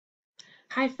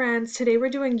Hi friends, today we're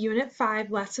doing Unit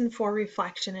 5, Lesson 4,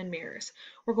 Reflection and Mirrors.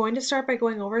 We're going to start by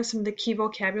going over some of the key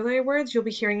vocabulary words you'll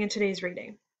be hearing in today's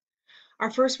reading. Our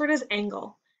first word is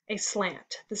angle, a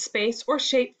slant, the space or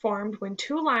shape formed when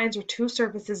two lines or two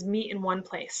surfaces meet in one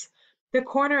place, the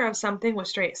corner of something with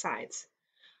straight sides.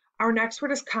 Our next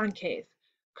word is concave,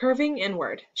 curving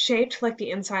inward, shaped like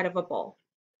the inside of a bowl.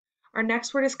 Our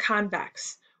next word is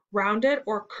convex, rounded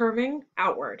or curving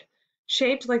outward,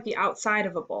 shaped like the outside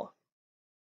of a bowl.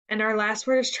 And our last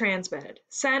word is transmitted,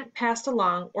 sent, passed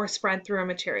along, or spread through a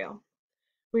material.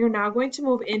 We are now going to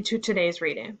move into today's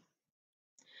reading.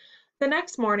 The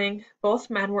next morning, both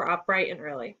men were up bright and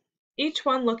early, each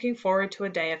one looking forward to a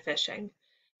day of fishing.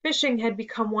 Fishing had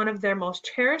become one of their most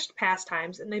cherished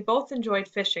pastimes, and they both enjoyed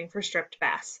fishing for stripped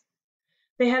bass.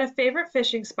 They had a favorite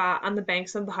fishing spot on the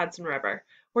banks of the Hudson River,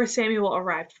 where Samuel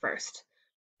arrived first.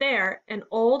 There, an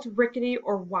old, rickety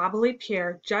or wobbly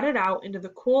pier jutted out into the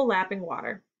cool, lapping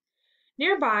water.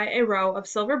 Nearby, a row of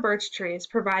silver birch trees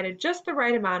provided just the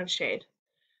right amount of shade.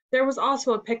 There was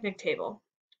also a picnic table.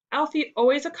 Alfie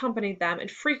always accompanied them and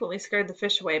frequently scared the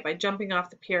fish away by jumping off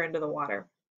the pier into the water.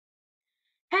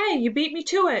 "Hey, you beat me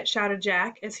to it!" shouted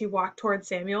Jack as he walked toward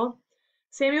Samuel.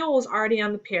 Samuel was already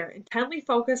on the pier, intently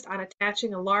focused on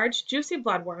attaching a large, juicy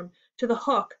bloodworm to the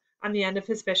hook on the end of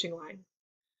his fishing line.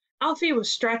 Alfie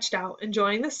was stretched out,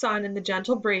 enjoying the sun and the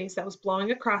gentle breeze that was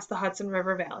blowing across the Hudson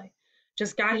River Valley.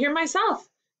 "Just got here myself,"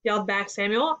 yelled back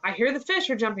Samuel. "I hear the fish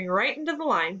are jumping right into the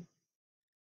line."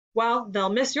 "Well, they'll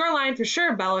miss your line for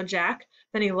sure," bellowed Jack.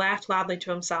 Then he laughed loudly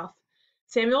to himself.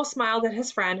 Samuel smiled at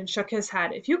his friend and shook his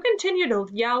head. "If you continue to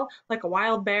yell like a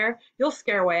wild bear, you'll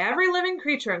scare away every living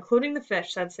creature, including the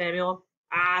fish," said Samuel.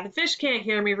 "Ah, the fish can't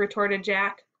hear me," retorted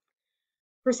Jack.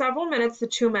 For several minutes the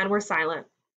two men were silent.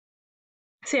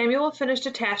 Samuel finished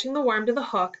attaching the worm to the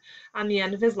hook on the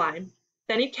end of his line.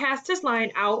 Then he cast his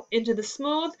line out into the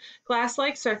smooth,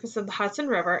 glass-like surface of the Hudson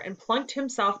River and plunked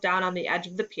himself down on the edge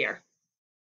of the pier.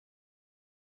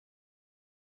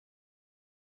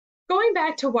 "Going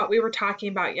back to what we were talking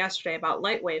about yesterday about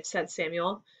light waves," said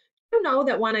Samuel, "do you know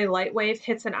that when a light wave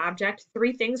hits an object,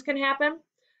 three things can happen?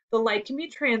 The light can be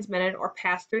transmitted or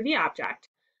passed through the object.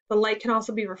 The light can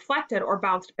also be reflected or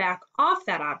bounced back off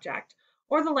that object,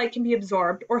 or the light can be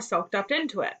absorbed or soaked up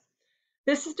into it.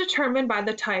 This is determined by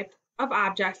the type of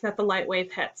object that the light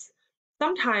wave hits.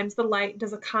 Sometimes the light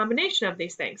does a combination of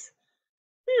these things."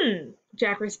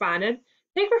 Jack responded.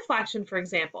 "Take reflection, for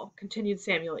example," continued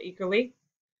Samuel eagerly.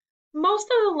 "Most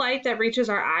of the light that reaches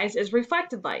our eyes is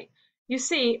reflected light. You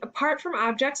see, apart from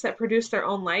objects that produce their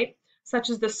own light, such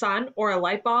as the sun or a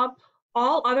light bulb,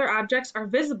 all other objects are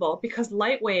visible because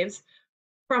light waves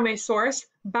from a source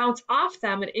bounce off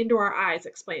them and into our eyes,"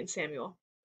 explained Samuel.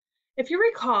 "If you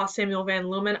recall, Samuel Van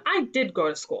Lumen, I did go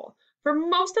to school. For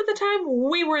most of the time,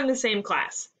 we were in the same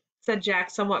class," said Jack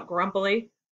somewhat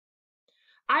grumpily.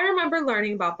 "I remember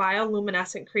learning about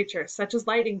bioluminescent creatures, such as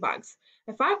lightning bugs.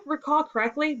 If I recall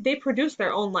correctly, they produce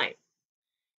their own light."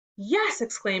 "Yes,"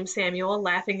 exclaimed Samuel,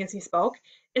 laughing as he spoke.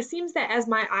 "It seems that as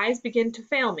my eyes begin to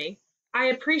fail me, I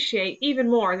appreciate even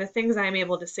more the things I am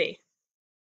able to see."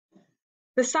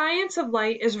 "The science of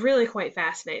light is really quite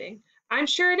fascinating." "I'm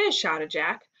sure it is," shouted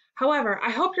Jack. "However, I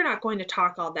hope you're not going to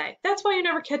talk all day. That's why you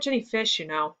never catch any fish, you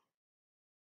know."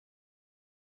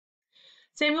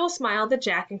 Samuel smiled at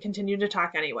Jack and continued to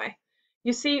talk anyway.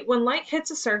 "You see, when light hits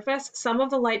a surface, some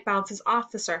of the light bounces off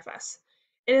the surface.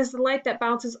 It is the light that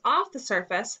bounces off the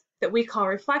surface that we call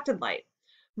reflected light.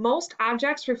 Most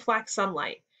objects reflect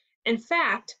sunlight. In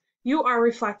fact, you are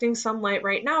reflecting some light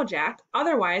right now, Jack.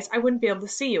 Otherwise, I wouldn't be able to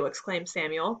see you," exclaimed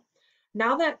Samuel.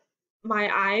 "Now that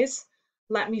my eyes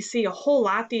let me see a whole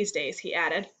lot these days," he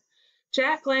added.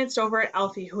 Jack glanced over at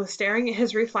Elfie, who was staring at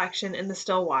his reflection in the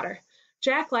still water.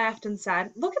 Jack laughed and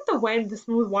said, "Look at the way the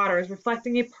smooth water is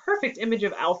reflecting a perfect image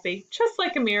of Elfie, just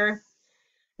like a mirror."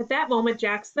 At that moment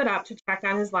Jack stood up to check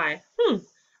on his line.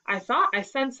 I thought I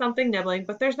sensed something nibbling,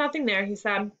 but there's nothing there," he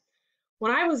said.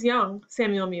 "When I was young,"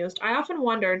 Samuel mused, "I often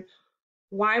wondered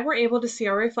why we're able to see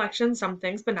our reflection in some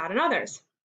things but not in others."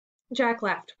 Jack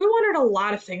laughed. "We wondered a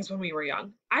lot of things when we were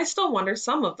young. I still wonder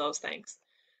some of those things."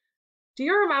 "Do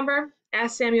you remember,"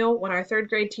 asked Samuel, "when our third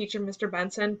grade teacher, Mr.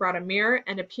 Benson, brought a mirror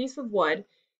and a piece of wood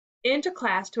into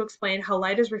class to explain how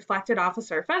light is reflected off a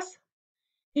surface?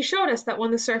 He showed us that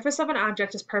when the surface of an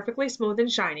object is perfectly smooth and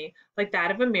shiny, like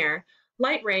that of a mirror,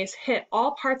 light rays hit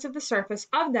all parts of the surface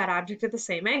of that object at the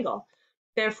same angle.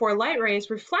 Therefore, light rays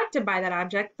reflected by that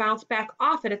object bounce back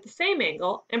off it at the same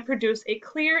angle and produce a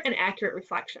clear and accurate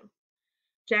reflection."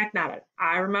 Jack nodded.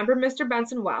 "I remember Mr.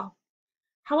 Benson well."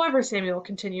 "However," Samuel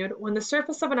continued, "when the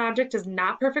surface of an object is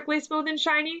not perfectly smooth and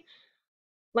shiny,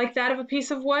 Like that of a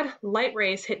piece of wood, light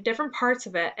rays hit different parts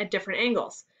of it at different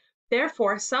angles.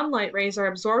 Therefore, some light rays are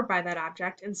absorbed by that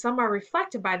object and some are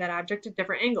reflected by that object at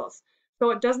different angles,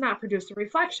 so it does not produce a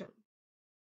reflection.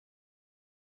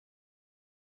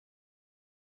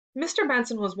 Mr.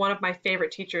 Benson was one of my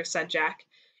favorite teachers, said Jack.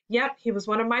 Yep, he was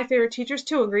one of my favorite teachers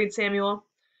too, agreed Samuel.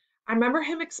 I remember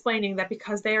him explaining that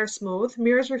because they are smooth,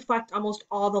 mirrors reflect almost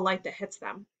all the light that hits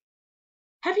them.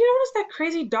 Have you noticed that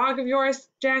crazy dog of yours?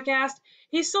 Jack asked.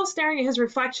 He's still staring at his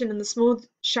reflection in the smooth,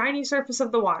 shiny surface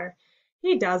of the water.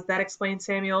 He does that, explained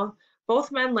Samuel.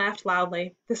 Both men laughed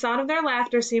loudly. The sound of their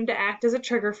laughter seemed to act as a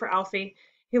trigger for Elfie.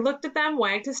 He looked at them,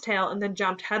 wagged his tail, and then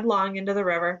jumped headlong into the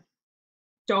river.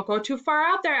 Don't go too far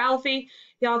out there, Elfie,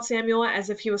 yelled Samuel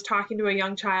as if he was talking to a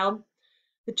young child.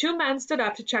 The two men stood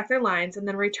up to check their lines and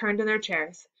then returned to their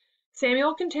chairs.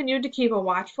 Samuel continued to keep a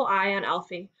watchful eye on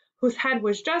Elfie, whose head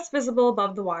was just visible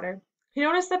above the water. He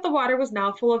noticed that the water was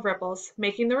now full of ripples,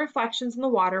 making the reflections in the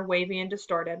water wavy and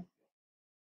distorted.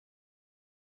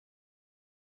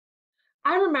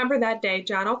 I remember that day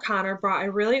John O'Connor brought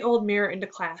a really old mirror into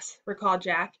class, recalled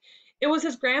Jack. It was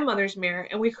his grandmother's mirror,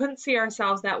 and we couldn't see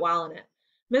ourselves that well in it.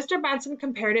 Mr. Benson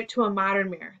compared it to a modern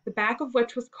mirror, the back of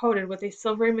which was coated with a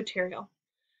silvery material.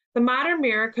 The modern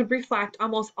mirror could reflect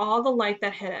almost all the light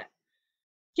that hit it.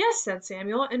 Yes, said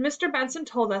Samuel, and Mr. Benson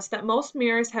told us that most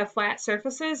mirrors have flat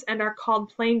surfaces and are called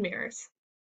plane mirrors.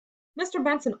 Mr.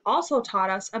 Benson also taught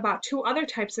us about two other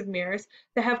types of mirrors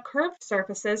that have curved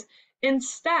surfaces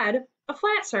instead of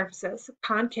flat surfaces,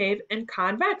 concave and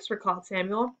convex, recalled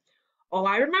Samuel. Oh,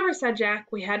 I remember, said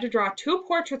Jack. We had to draw two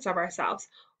portraits of ourselves.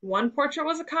 One portrait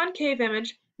was a concave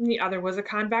image, and the other was a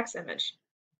convex image.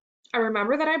 I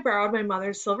remember that I borrowed my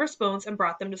mother's silver spoons and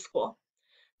brought them to school.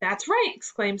 That's right,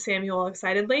 exclaimed Samuel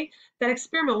excitedly. That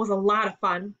experiment was a lot of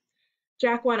fun.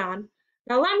 Jack went on.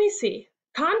 Now let me see.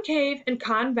 Concave and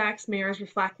convex mirrors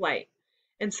reflect light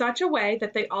in such a way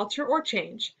that they alter or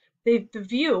change the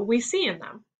view we see in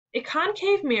them. A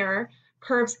concave mirror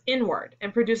curves inward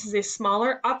and produces a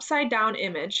smaller upside-down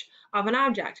image of an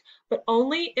object, but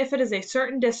only if it is a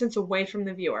certain distance away from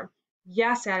the viewer.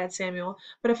 Yes, added Samuel,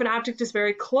 but if an object is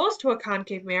very close to a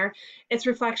concave mirror, its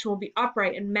reflection will be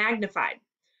upright and magnified.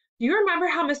 Do you remember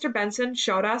how Mr. Benson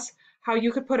showed us how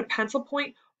you could put a pencil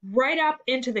point right up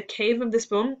into the cave of the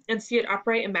spoon and see it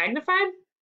upright and magnified?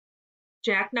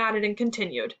 Jack nodded and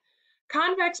continued.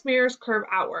 Convex mirrors curve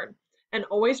outward and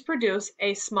always produce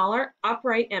a smaller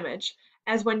upright image,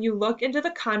 as when you look into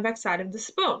the convex side of the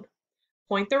spoon.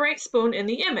 Point the right spoon in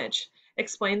the image.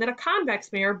 Explain that a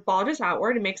convex mirror bulges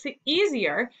outward and makes it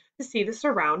easier to see the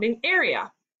surrounding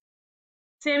area.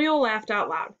 Samuel laughed out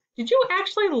loud. Did you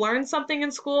actually learn something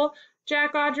in school,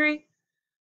 Jack Audrey?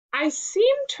 I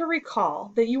seem to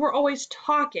recall that you were always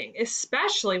talking,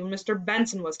 especially when Mr.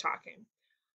 Benson was talking.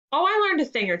 Oh, I learned a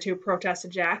thing or two,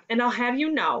 protested Jack, and I'll have you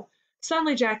know.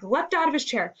 Suddenly Jack leapt out of his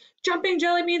chair. Jumping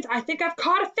jelly beans, I think I've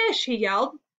caught a fish, he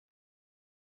yelled.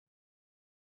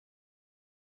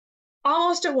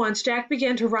 Almost at once, Jack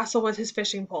began to wrestle with his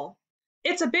fishing pole.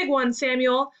 It's a big one,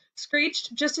 Samuel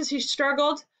screeched just as he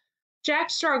struggled. Jack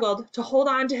struggled to hold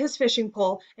on to his fishing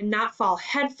pole and not fall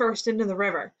headfirst into the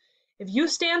river. If you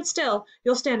stand still,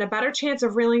 you'll stand a better chance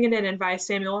of reeling it in, advised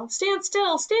Samuel. Stand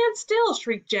still,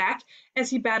 shrieked Jack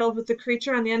as he battled with the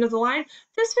creature on the end of the line.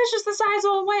 This fish is the size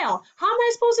of a whale. How am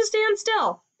I supposed to stand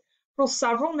still? For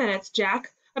several minutes,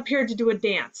 Jack appeared to do a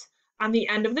dance on the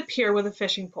end of the pier with a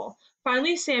fishing pole.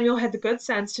 Finally, Samuel had the good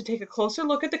sense to take a closer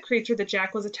look at the creature that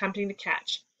Jack was attempting to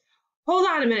catch. Hold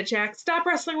on a minute, Jack. Stop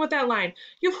wrestling with that line.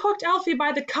 You've hooked Elfie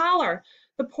by the collar.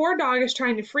 The poor dog is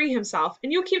trying to free himself,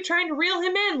 and you keep trying to reel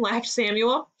him in, laughed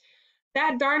Samuel.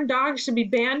 That darn dog should be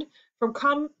banned from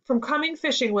coming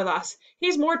fishing with us.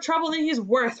 He's more trouble than he's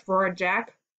worth, roared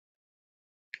Jack.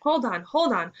 Hold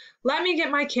on. Let me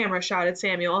get my camera, shouted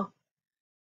Samuel.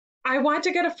 I want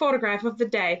to get a photograph of the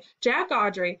day Jack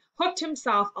Audrey hooked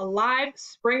himself a live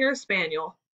Springer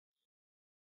Spaniel.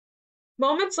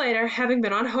 Moments later, having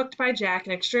been unhooked by Jack,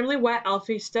 an extremely wet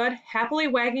Elfie stood happily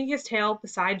wagging his tail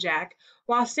beside Jack,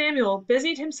 while Samuel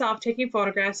busied himself taking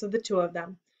photographs of the two of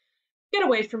them. Get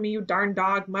away from me, you darn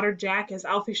dog, muttered Jack as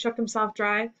Elfie shook himself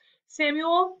dry.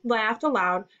 Samuel laughed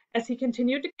aloud as he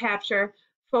continued to capture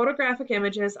photographic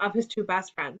images of his two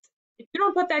best friends. If you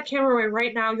don't put that camera away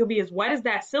right now, you'll be as wet as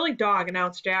that silly dog,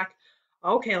 announced Jack.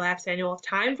 Okay, laughed Samuel.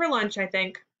 Time for lunch, I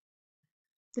think.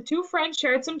 The two friends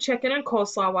shared some chicken and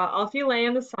coleslaw while Elfie lay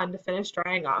in the sun to finish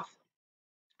drying off.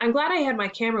 I'm glad I had my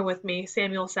camera with me,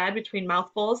 Samuel said between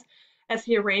mouthfuls as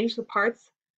he arranged the parts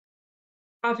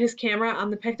of his camera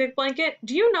on the picnic blanket.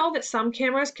 Do you know that some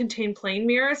cameras contain plane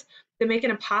mirrors that make it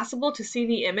impossible to see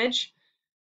the image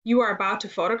you are about to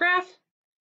photograph?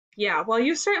 Yeah, well,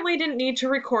 you certainly didn't need to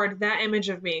record that image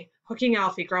of me hooking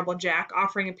Alfie, grumbled Jack,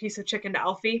 offering a piece of chicken to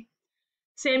Alfie.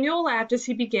 Samuel laughed as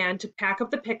he began to pack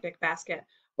up the picnic basket.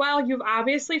 Well, you've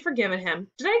obviously forgiven him.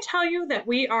 Did I tell you that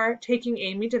we are taking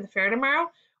Amy to the fair tomorrow?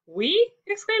 We?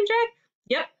 Exclaimed Jack.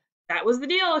 Yep, that was the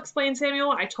deal, explained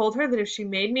Samuel. I told her that if she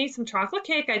made me some chocolate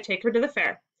cake, I'd take her to the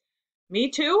fair. Me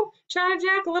too? Shouted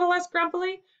Jack, a little less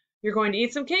grumpily. You're going to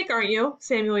eat some cake, aren't you?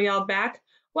 Samuel yelled back.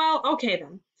 Well, okay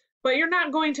then. But you're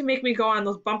not going to make me go on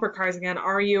those bumper cars again,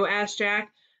 are you? Asked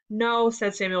Jack. No,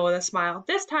 said Samuel with a smile.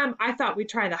 This time I thought we'd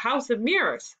try the House of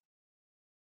Mirrors.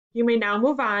 You may now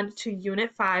move on to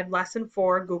Unit 5, Lesson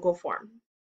 4, Google Form.